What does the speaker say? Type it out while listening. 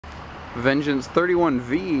Vengeance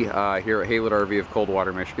 31V here at Haylett RV of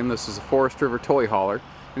Coldwater, Michigan. This is a Forest River toy hauler,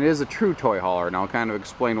 and it is a true toy hauler, and I'll kind of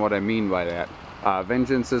explain what I mean by that.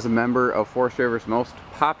 Vengeance is a member of Forest River's most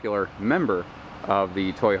popular member of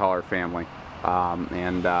the toy hauler family.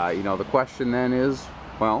 You know, the question then is,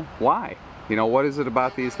 well, why? You know, what is it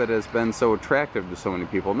about these that has been so attractive to so many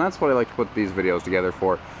people? And that's what I like to put these videos together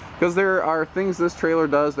for. Because there are things this trailer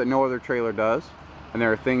does that no other trailer does. And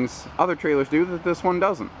there are things other trailers do that this one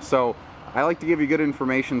doesn't. So I like to give you good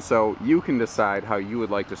information so you can decide how you would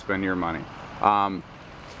like to spend your money.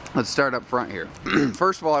 Let's start up front here.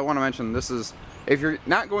 First of all, I want to mention this is, if you're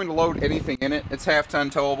not going to load anything in it, it's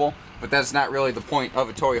half-ton towable, but that's not really the point of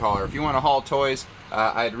a toy hauler. If you want to haul toys,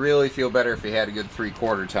 I'd really feel better if you had a good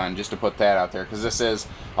 3/4 ton, just to put that out there, because this is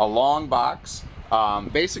a long box.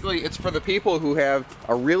 Basically, it's for the people who have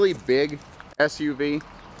a really big SUV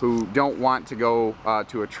who don't want to go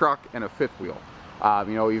to a truck and a fifth wheel.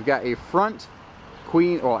 You know, you've got a front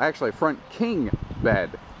queen, well, actually a front king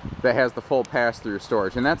bed that has the full pass-through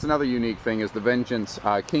storage, and that's another unique thing is the Vengeance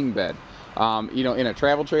king bed. You know, in a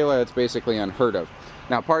travel trailer, that's basically unheard of.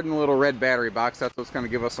 Now, pardon the little red battery box, that's what's going to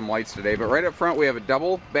give us some lights today, but right up front we have a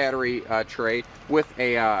double battery tray with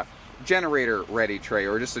a generator ready tray,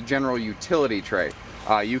 or just a general utility tray.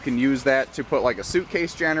 You can use that to put like a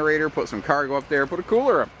suitcase generator, put some cargo up there, put a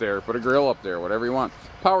cooler up there, put a grill up there, whatever you want.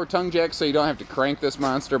 Power tongue jack so you don't have to crank this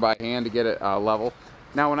monster by hand to get it level.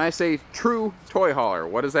 Now when I say true toy hauler,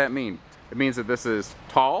 what does that mean? It means that this is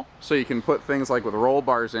tall, so you can put things like with roll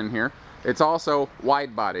bars in here. It's also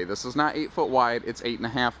wide body. This is not 8 foot wide, it's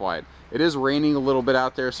 8.5 wide. It is raining a little bit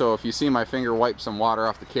out there, so if you see my finger wipe some water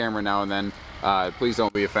off the camera now and then, please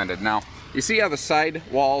don't be offended. Now, you see how the side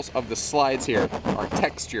walls of the slides here are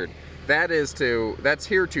textured. That's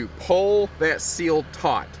here to pull that seal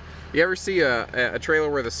taut. You ever see a trailer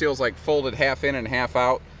where the seal's like folded half in and half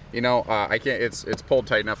out? You know, I can't. It's pulled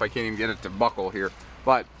tight enough I can't even get it to buckle here.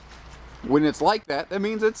 But when it's like that, that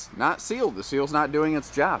means it's not sealed. The seal's not doing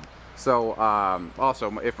its job. So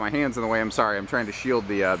also, if my hand's in the way, I'm sorry. I'm trying to shield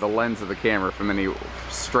the lens of the camera from any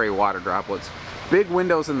stray water droplets. Big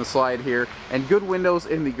windows in the slide here, and good windows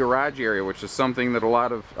in the garage area, which is something that a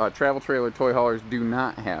lot of travel trailer toy haulers do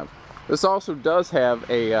not have. This also does have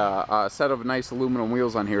a set of nice aluminum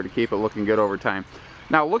wheels on here to keep it looking good over time.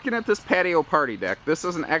 Now, looking at this patio party deck, this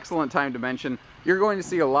is an excellent time to mention you're going to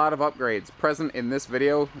see a lot of upgrades present in this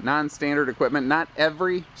video, non-standard equipment. Not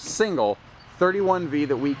every single 31V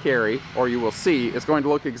that we carry, or you will see, is going to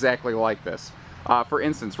look exactly like this. For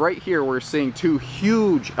instance, right here we're seeing two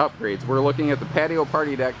huge upgrades. We're looking at the patio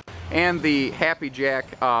party deck and the Happy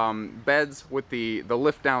Jack beds with the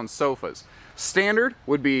lift down sofas. Standard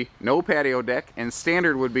would be no patio deck, and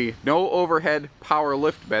standard would be no overhead power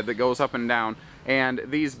lift bed that goes up and down, and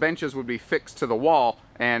these benches would be fixed to the wall,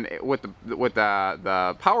 and with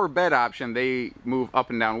the power bed option, they move up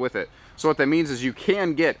and down with it. So what that means is you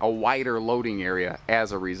can get a wider loading area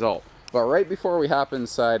as a result. But right before we hop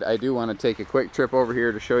inside, I do want to take a quick trip over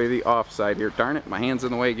here to show you the off side here. Darn it, my hand's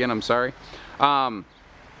in the way again, I'm sorry.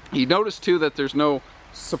 You notice too that there's no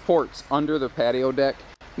supports under the patio deck.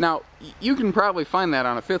 Now, you can probably find that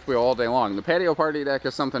on a fifth wheel all day long. The patio party deck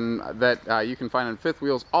is something that you can find on fifth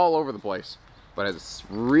wheels all over the place, but it's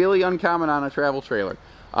really uncommon on a travel trailer.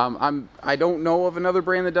 I don't know of another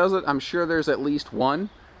brand that does it. I'm sure there's at least one.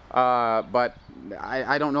 But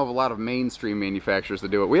I don't know of a lot of mainstream manufacturers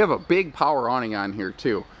that do it. We have a big power awning on here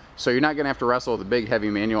too, so you're not going to have to wrestle with a big heavy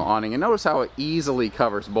manual awning. And notice how it easily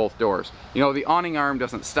covers both doors. You know, the awning arm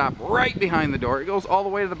doesn't stop right behind the door, it goes all the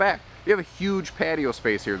way to the back. You have a huge patio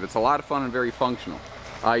space here that's a lot of fun and very functional.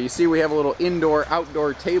 You see we have a little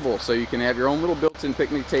indoor-outdoor table, so you can have your own little built-in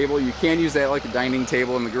picnic table. You can use that like a dining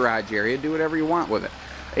table in the garage area, do whatever you want with it.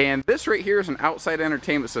 And this right here is an outside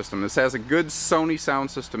entertainment system. This has a good Sony sound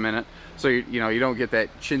system in it, so you know you don't get that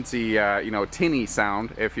chintzy, you know, tinny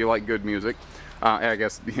sound if you like good music. I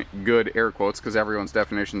guess good air quotes, because everyone's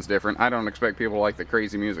definition is different. I don't expect people to like the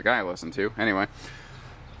crazy music I listen to. Anyway,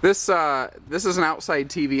 this is an outside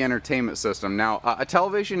TV entertainment system. Now, a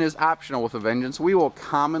television is optional with a Vengeance. We will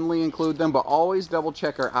commonly include them, but always double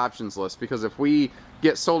check our options list, because if we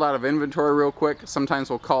get sold out of inventory real quick, sometimes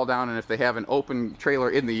we'll call down, and if they have an open trailer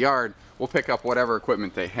in the yard, we'll pick up whatever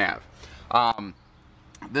equipment they have.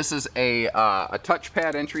 This is a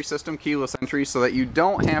touchpad entry system, keyless entry, so that you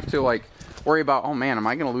don't have to like worry about, oh man, am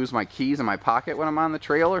I going to lose my keys in my pocket when I'm on the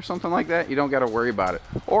trail or something like that? You don't got to worry about it.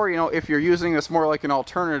 Or, you know, if you're using this more like an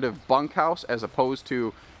alternative bunkhouse as opposed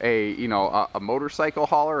to a, you know, a motorcycle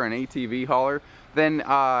hauler or an ATV hauler, then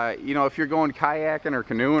you know, if you're going kayaking or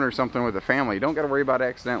canoeing or something with a family, you don't got to worry about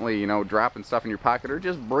accidentally, you know, dropping stuff in your pocket, or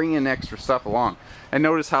just bringing extra stuff along. And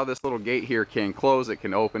notice how this little gate here can close, it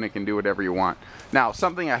can open, it can do whatever you want. Now,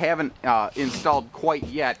 something I haven't installed quite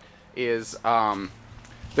yet is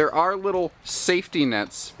there are little safety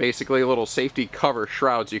nets, basically little safety cover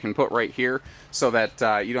shrouds you can put right here, so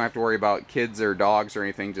that you don't have to worry about kids or dogs or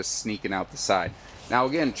anything just sneaking out the side. Now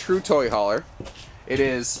again, true toy hauler. It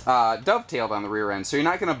is dovetailed on the rear end, so you're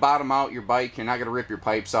not going to bottom out your bike, you're not going to rip your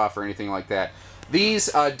pipes off or anything like that. These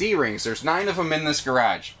D-rings, there's 9 of them in this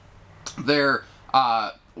garage. They're,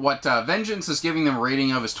 what Vengeance is giving them a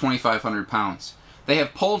rating of is 2,500 pounds. They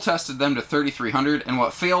have pull tested them to 3,300, and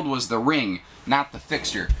what failed was the ring, not the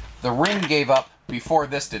fixture. The ring gave up before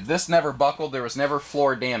this did. This never buckled, there was never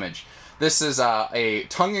floor damage. This is a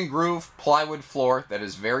tongue and groove plywood floor that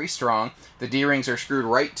is very strong. The D-rings are screwed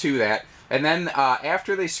right to that. And then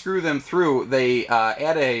after they screw them through, they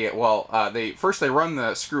add a, well, first they run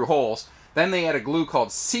the screw holes, then they add a glue called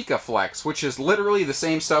Sikaflex, which is literally the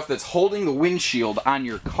same stuff that's holding the windshield on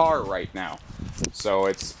your car right now. So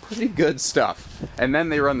it's pretty good stuff. And then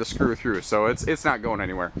they run the screw through, so it's not going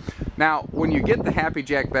anywhere. Now, when you get the Happy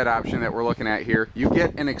Jack bed option that we're looking at here, you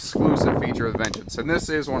get an exclusive feature with Vengeance. And this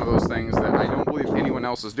is one of those things that I don't believe anyone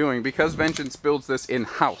else is doing, because Vengeance builds this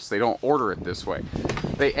in-house. They don't order it this way.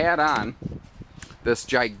 They add on this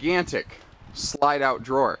gigantic slide-out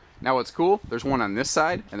drawer. Now what's cool, there's one on this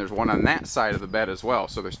side and there's one on that side of the bed as well.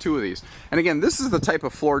 So there's 2 of these. And again, this is the type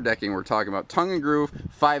of floor decking we're talking about. Tongue and groove,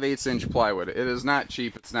 5/8 inch plywood. It is not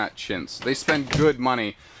cheap, it's not chintz. They spend good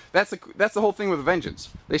money. That's the whole thing with Vengeance.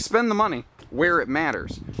 They spend the money where it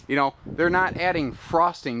matters. You know, they're not adding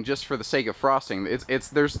frosting just for the sake of frosting.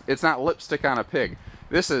 It's not lipstick on a pig.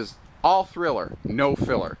 This is all Thriller, no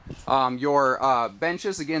filler. Your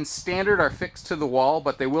benches, again, standard, are fixed to the wall,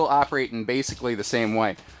 but they will operate in basically the same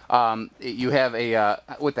way. You have a,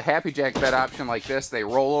 with the Happy Jack bed option like this, they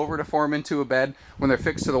roll over to form into a bed. When they're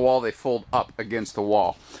fixed to the wall, they fold up against the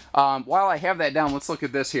wall. While I have that down, let's look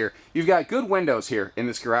at this here. You've got good windows here in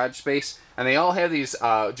this garage space, and they all have these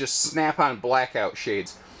just snap-on blackout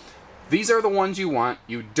shades. These are the ones you want.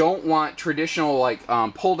 You don't want traditional, like,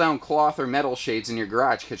 pull-down cloth or metal shades in your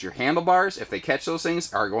garage, because your handlebars, if they catch those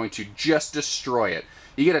things, are going to just destroy it.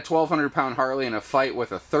 You get a 1,200-pound Harley in a fight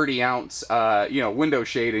with a 30-ounce, you know, window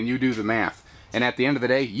shade, and you do the math. And at the end of the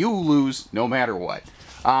day, you lose no matter what.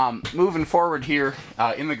 Moving forward here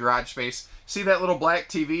in the garage space, see that little black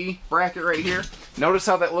TV bracket right here? Notice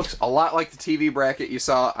how that looks a lot like the TV bracket you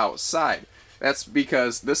saw outside. That's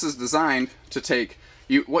because this is designed to take...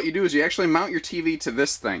 what you do is you actually mount your TV to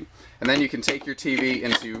this thing, and then you can take your TV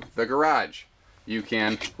into the garage. You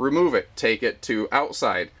can remove it, take it to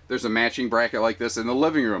outside. There's a matching bracket like this in the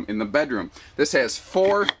living room, in the bedroom. This has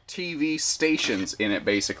 4 TV stations in it,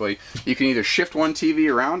 basically. You can either shift one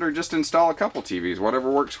TV around or just install a couple TVs, whatever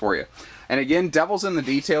works for you. And again, devil's in the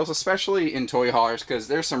details, especially in toy haulers, because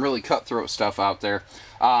there's some really cutthroat stuff out there.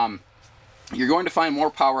 You're going to find more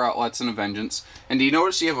power outlets in a Vengeance. And do you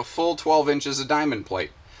notice you have a full 12 inches of diamond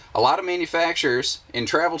plate? A lot of manufacturers in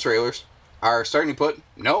travel trailers are starting to put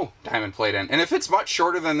no diamond plate in. And if it's much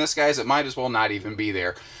shorter than this, guys, it might as well not even be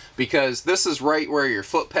there. Because this is right where your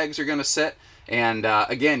foot pegs are going to sit. And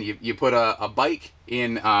again, you put a bike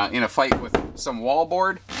in a fight with some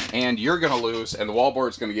wallboard, and you're going to lose, and the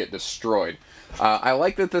wallboard's going to get destroyed. I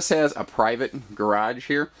like that this has a private garage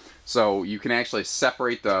here, so you can actually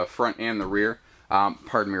separate the front and the rear.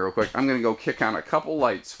 Pardon me real quick. I'm going to go kick on a couple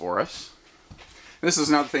lights for us. This is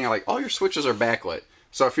another thing I like. All your switches are backlit.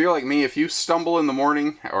 So if you're like me, if you stumble in the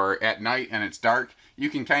morning or at night and it's dark, you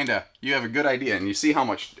can you have a good idea, and you see how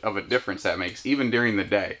much of a difference that makes, even during the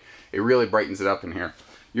day. It really brightens it up in here.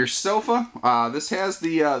 Your sofa, this has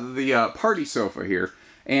the party sofa here.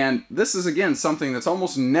 And this is, again, something that's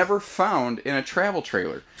almost never found in a travel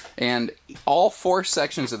trailer. And all 4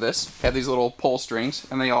 sections of this have these little pull strings,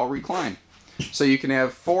 and they all recline. So you can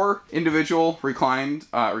have 4 individual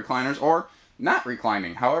recliners, or not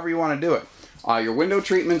reclining, however you want to do it. Your window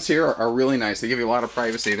treatments here are really nice. They give you a lot of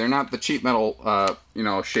privacy. They're not the cheap metal, you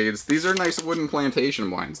know, shades. These are nice wooden plantation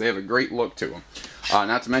blinds. They have a great look to them.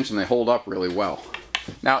 Not to mention they hold up really well.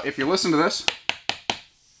 Now, if you listen to this,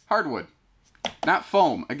 hardwood, not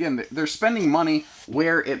foam. Again, they're spending money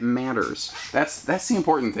where it matters. That's the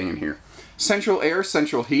important thing in here. Central air,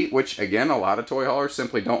 central heat, which, again, a lot of toy haulers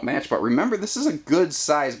simply don't match. But remember, this is a good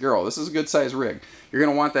size girl. This is a good size rig. You're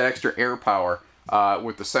going to want that extra air power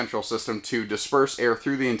with the central system to disperse air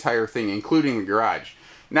through the entire thing, including the garage.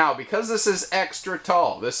 Now, because this is extra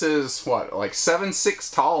tall, this is, what, like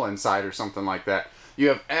 7'6" tall inside or something like that, you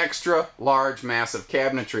have extra large, massive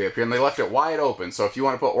cabinetry up here, and they left it wide open. So if you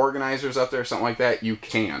want to put organizers up there, something like that, you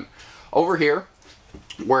can. Over here,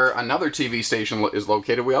 where another TV station is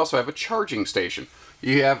located, we also have a charging station.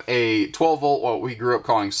 You have a 12-volt, what we grew up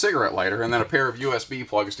calling cigarette lighter, and then a pair of USB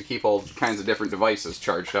plugs to keep all kinds of different devices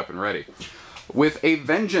charged up and ready. With a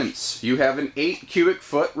vengeance, you have an 8 cubic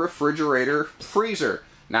foot refrigerator freezer,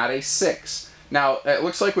 not a 6. Now, it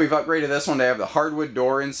looks like we've upgraded this one to have the hardwood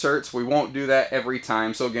door inserts. We won't do that every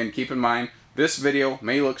time, so again, keep in mind, this video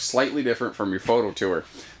may look slightly different from your photo tour.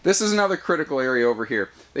 This is another critical area over here.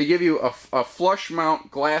 They give you a flush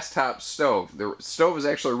mount glass top stove. The stove is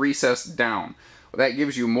actually recessed down. That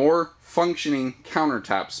gives you more functioning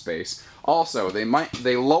countertop space. Also,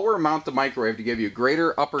 they lower mount the microwave to give you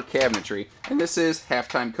greater upper cabinetry, and this is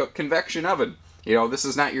half-time cook convection oven. You know, this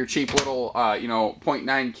is not your cheap little, you know,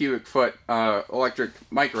 0.9 cubic foot electric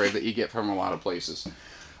microwave that you get from a lot of places.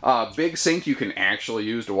 Big sink you can actually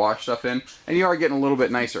use to wash stuff in, and you are getting a little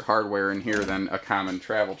bit nicer hardware in here than a common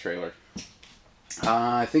travel trailer.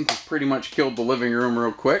 I think we've pretty much killed the living room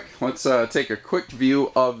real quick. Let's take a quick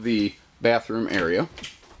view of the bathroom area.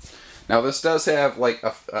 Now this does have like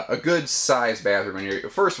a good sized bathroom in here.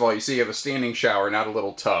 First of all, you see you have a standing shower, not a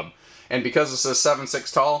little tub. And because this is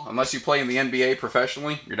 7'6" tall, unless you play in the NBA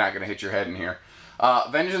professionally, you're not going to hit your head in here.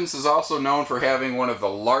 Vengeance is also known for having one of the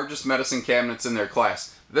largest medicine cabinets in their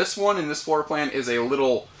class. This one in this floor plan is a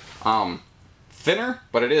little thinner,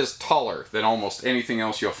 but it is taller than almost anything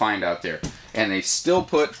else you'll find out there. And they still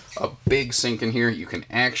put a big sink in here you can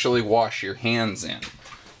actually wash your hands in.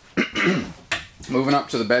 Moving up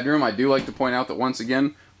to the bedroom, I do like to point out that once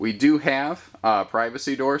again, we do have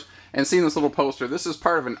privacy doors. And seeing this little poster, this is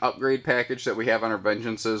part of an upgrade package that we have on our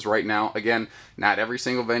Vengeances right now. Again, not every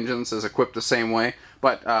single Vengeance is equipped the same way,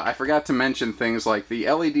 but I forgot to mention things like the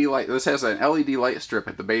LED light. This has an LED light strip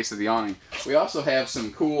at the base of the awning. We also have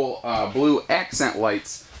some cool blue accent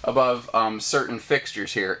lights above certain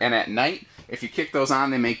fixtures here. And at night, if you kick those on,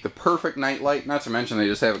 they make the perfect night light. Not to mention they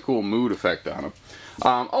just have a cool mood effect on them.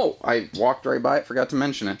 Oh, I walked right by it, forgot to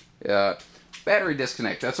mention it. Battery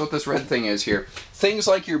disconnect, that's what this red thing is here. Things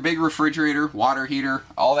like your big refrigerator, water heater,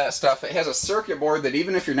 all that stuff, it has a circuit board that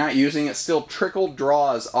even if you're not using it, still trickle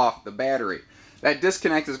draws off the battery. That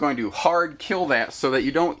disconnect is going to hard kill that so that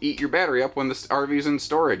you don't eat your battery up when the RV is in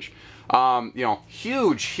storage. You know,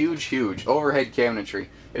 huge, huge, huge overhead cabinetry.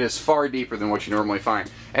 It is far deeper than what you normally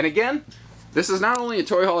find. And again, this is not only a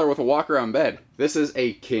toy hauler with a walk-around bed, this is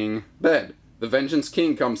a king bed. The Vengeance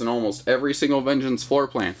King comes in almost every single Vengeance floor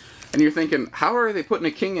plan. And you're thinking, how are they putting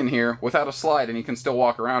a king in here without a slide and you can still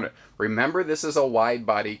walk around it? Remember, this is a wide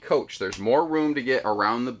body coach. There's more room to get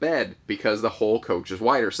around the bed because the whole coach is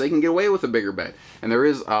wider. So they can get away with a bigger bed. And there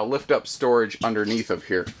is lift up storage underneath of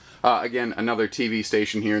here. Again, another TV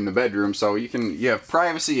station here in the bedroom. So you have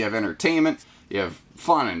privacy, you have entertainment, you have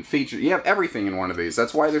fun and features. You have everything in one of these.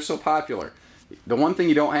 That's why they're so popular. The one thing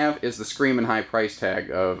you don't have is the screaming high price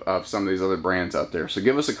tag of some of these other brands out there. So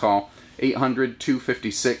give us a call.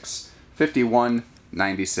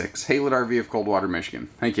 800-256-5196. Haylett RV of Coldwater, Michigan.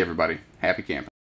 Thank you, everybody. Happy camping.